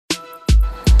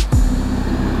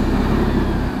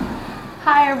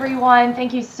Hi, everyone.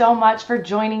 Thank you so much for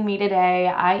joining me today.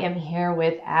 I am here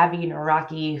with Abby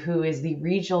Naraki, who is the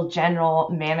Regional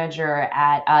General Manager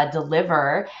at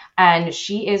Deliver, and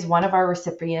she is one of our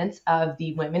recipients of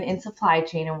the Women in Supply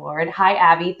Chain Award. Hi,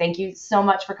 Abby. Thank you so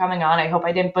much for coming on. I hope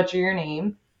I didn't butcher your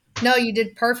name. No, you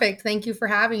did perfect. Thank you for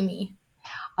having me.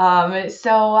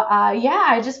 Yeah,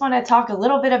 I just want to talk a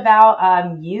little bit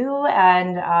about you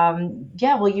and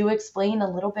yeah, will you explain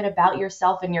a little bit about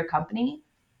yourself and your company?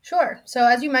 Sure. So,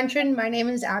 as you mentioned, my name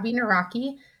is Abby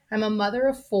Naraki. I'm a mother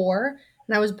of four,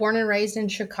 and I was born and raised in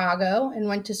Chicago and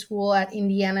went to school at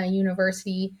Indiana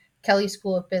University Kelley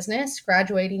School of Business,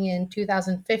 graduating in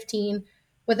 2015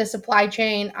 with a supply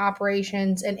chain,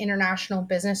 operations, and international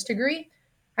business degree.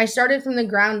 I started from the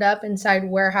ground up inside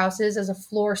warehouses as a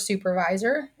floor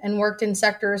supervisor and worked in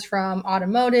sectors from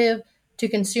automotive to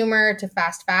consumer to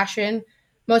fast fashion.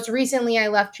 Most recently, I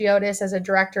left Geodis as a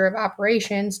director of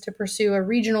operations to pursue a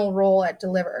regional role at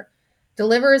Deliver.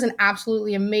 Deliver is an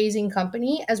absolutely amazing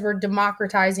company as we're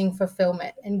democratizing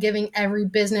fulfillment and giving every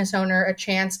business owner a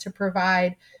chance to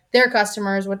provide their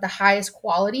customers with the highest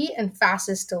quality and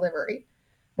fastest delivery.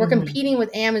 We're Mhm. competing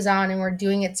with Amazon and we're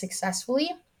doing it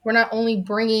successfully. We're not only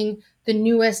bringing the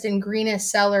newest and greenest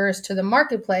sellers to the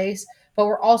marketplace, but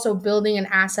we're also building an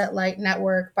asset light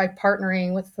network by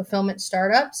partnering with fulfillment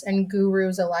startups and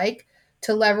gurus alike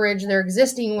to leverage their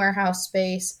existing warehouse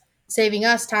space, saving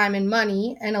us time and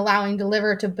money, and allowing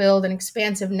Deliver to build an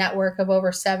expansive network of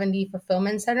over 70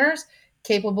 fulfillment centers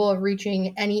capable of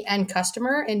reaching any end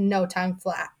customer in no time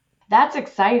flat. That's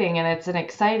exciting, and it's an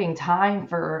exciting time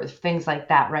for things like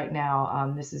that right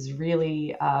now. This is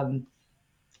really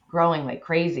growing like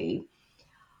crazy.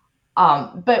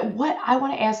 But what I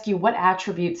want to ask you, what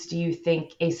attributes do you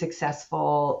think a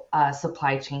successful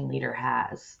supply chain leader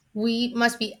has? We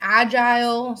must be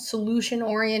agile, solution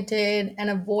oriented, and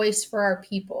a voice for our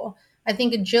people. I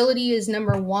think agility is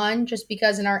number one, just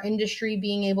because in our industry,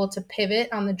 being able to pivot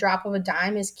on the drop of a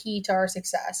dime is key to our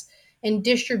success. In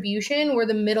distribution, we're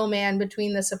the middleman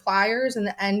between the suppliers and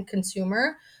the end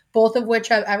consumer, both of which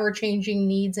have ever changing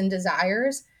needs and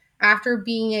desires. After that,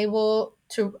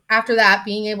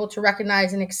 being able to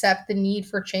recognize and accept the need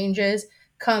for changes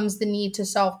comes the need to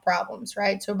solve problems,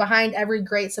 right? So behind every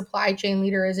great supply chain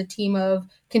leader is a team of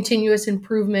continuous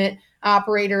improvement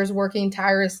operators working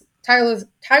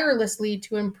tirelessly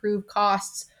to improve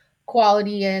costs,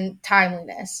 quality, and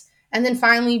timeliness. And then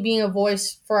finally, being a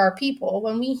voice for our people.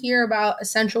 When we hear about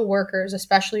essential workers,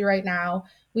 especially right now,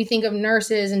 we think of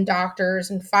nurses and doctors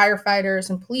and firefighters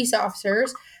and police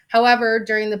officers. However,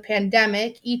 during the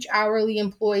pandemic, each hourly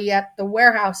employee at the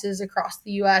warehouses across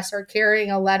the US are carrying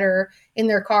a letter in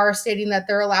their car stating that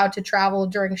they're allowed to travel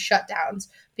during shutdowns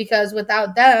because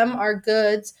without them, our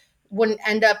goods wouldn't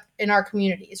end up in our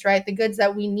communities, right? The goods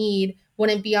that we need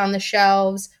wouldn't be on the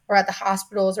shelves or at the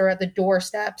hospitals or at the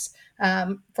doorsteps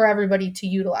for everybody to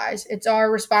utilize. It's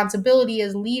our responsibility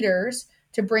as leaders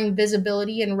to bring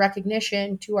visibility and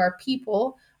recognition to our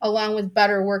people, along with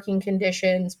better working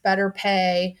conditions, better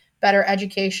pay, better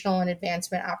educational and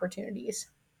advancement opportunities.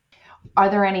 Are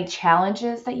there any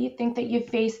challenges that you think that you've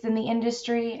faced in the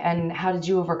industry, and how did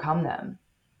you overcome them?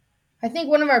 I think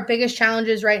one of our biggest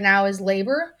challenges right now is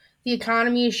labor. The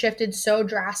economy has shifted so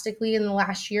drastically in the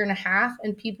last year and a half,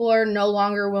 and people are no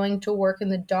longer willing to work in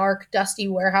the dark, dusty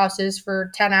warehouses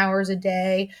for 10 hours a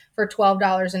day for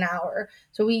 $12 an hour.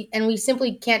 We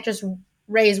simply can't just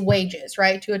raise wages,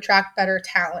 right, to attract better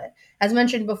talent. As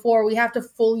mentioned before, we have to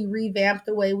fully revamp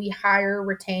the way we hire,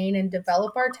 retain, and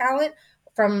develop our talent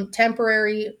from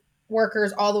temporary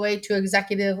workers all the way to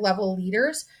executive level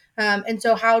leaders. And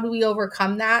so, how do we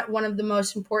overcome that? One of the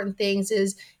most important things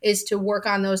is to work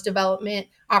on those development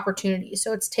opportunities.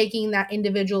 So it's taking that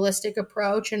individualistic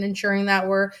approach and ensuring that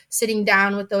we're sitting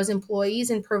down with those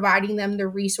employees and providing them the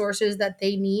resources that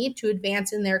they need to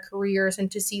advance in their careers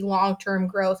and to see long term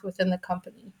growth within the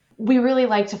company. We really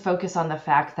like to focus on the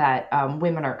fact that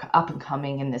women are up and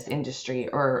coming in this industry,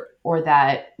 or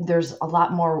that there's a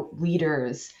lot more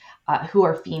leaders who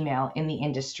are female in the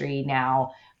industry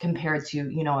now compared to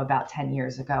about 10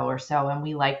 years ago or so, and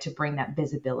we like to bring that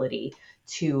visibility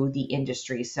to the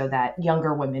industry so that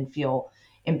younger women feel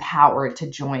empowered to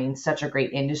join such a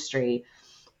great industry.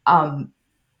 um,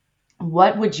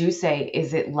 what would you say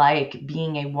is it like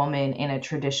being a woman in a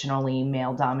traditionally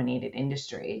male dominated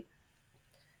industry?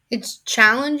 It's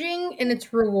challenging and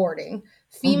it's rewarding.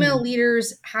 Female Hmm.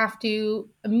 leaders have to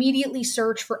immediately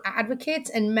search for advocates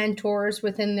and mentors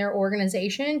within their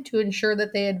organization to ensure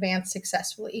that they advance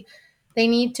successfully. They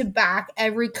need to back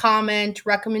every comment,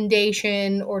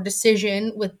 recommendation, or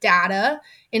decision with data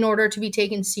in order to be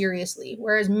taken seriously,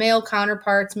 whereas male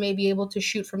counterparts may be able to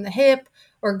shoot from the hip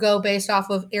or go based off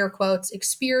of air quotes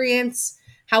experience.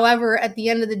 However, at the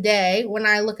end of the day, when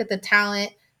I look at the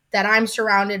talent that I'm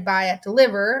surrounded by at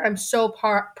Deliver, I'm so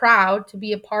proud to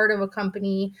be a part of a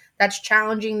company that's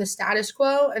challenging the status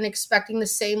quo and expecting the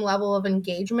same level of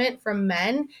engagement from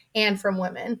men and from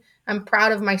women. I'm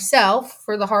proud of myself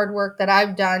for the hard work that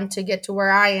I've done to get to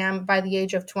where I am by the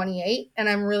age of 28. And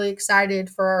I'm really excited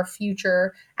for our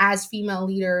future as female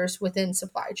leaders within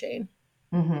supply chain.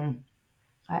 Hmm.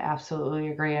 I absolutely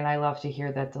agree, and I love to hear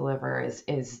that Deliver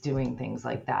is doing things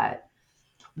like that.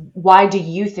 Why do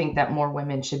you think that more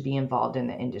women should be involved in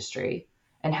the industry,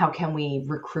 and how can we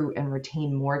recruit and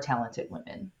retain more talented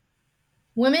women?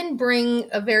 Women bring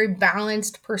a very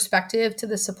balanced perspective to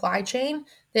the supply chain.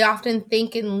 They often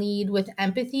think and lead with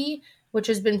empathy, which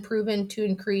has been proven to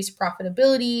increase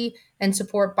profitability and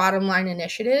support bottom line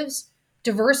initiatives.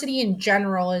 Diversity in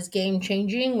general is game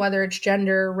changing, whether it's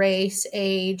gender, race,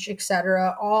 age,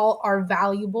 etc. All are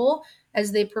valuable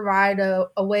as they provide a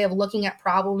way of looking at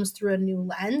problems through a new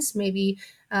lens. Maybe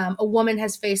a woman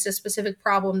has faced a specific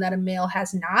problem that a male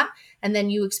has not, and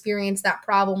then you experience that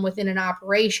problem within an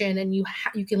operation, and you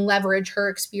can leverage her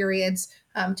experience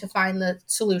to find the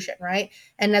solution, right?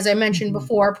 And as I mentioned Mhm.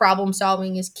 before, problem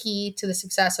solving is key to the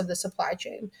success of the supply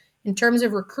chain. In terms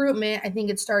of recruitment, I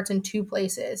think it starts in two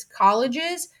places: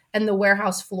 colleges and the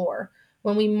warehouse floor.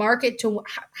 When we market to,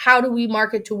 how do we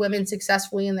market to women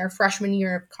successfully in their freshman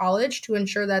year of college to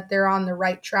ensure that they're on the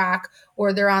right track,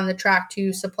 or they're on the track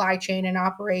to supply chain and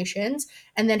operations?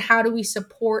 And then how do we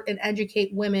support and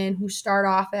educate women who start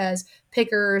off as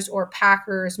pickers or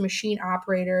packers, machine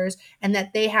operators, and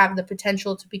that they have the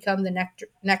potential to become the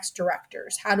next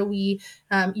directors? How do we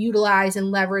utilize and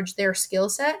leverage their skill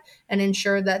set and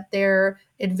ensure that they're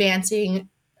advancing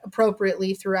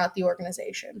appropriately throughout the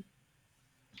organization?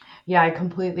 Yeah, I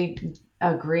completely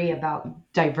agree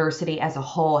about diversity as a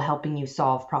whole helping you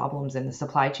solve problems in the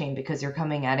supply chain because you're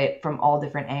coming at it from all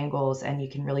different angles and you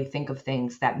can really think of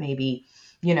things that maybe,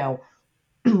 you know,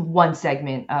 one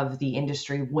segment of the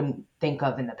industry wouldn't think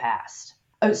of in the past.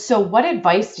 So, what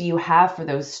advice do you have for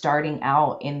those starting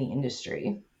out in the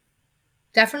industry?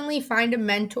 Definitely find a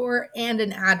mentor and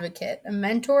an advocate. A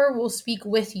mentor will speak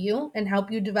with you and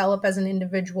help you develop as an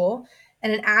individual,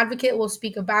 and an advocate will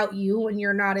speak about you when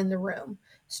you're not in the room.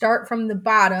 Start from the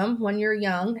bottom when you're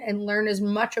young and learn as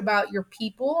much about your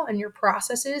people and your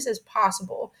processes as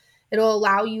possible. It'll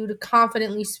allow you to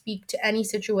confidently speak to any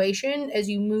situation as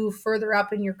you move further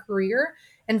up in your career,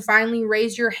 and finally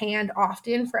raise your hand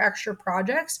often for extra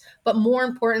projects. But more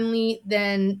importantly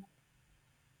than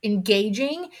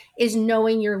engaging is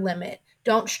knowing your limit.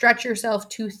 Don't stretch yourself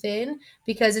too thin,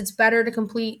 because it's better to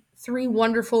complete three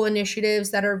wonderful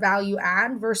initiatives that are value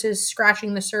add versus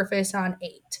scratching the surface on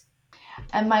eight.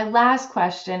 And my last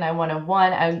question, I want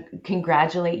to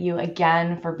congratulate you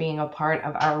again for being a part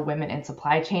of our Women in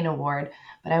Supply Chain Award.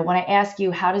 But I want to ask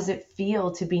you, how does it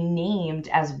feel to be named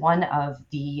as one of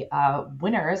the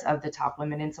winners of the top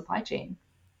women in supply chain?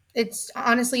 It's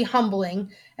honestly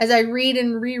humbling. As I read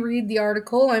and reread the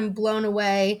article, I'm blown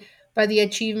away by the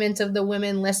achievements of the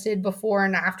women listed before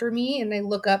and after me, and I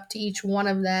look up to each one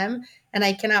of them, and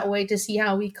I cannot wait to see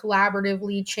how we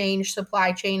collaboratively change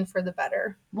supply chain for the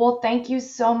better. Well, thank you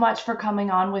so much for coming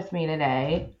on with me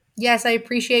today. Yes, I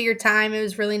appreciate your time. It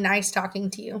was really nice talking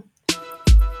to you.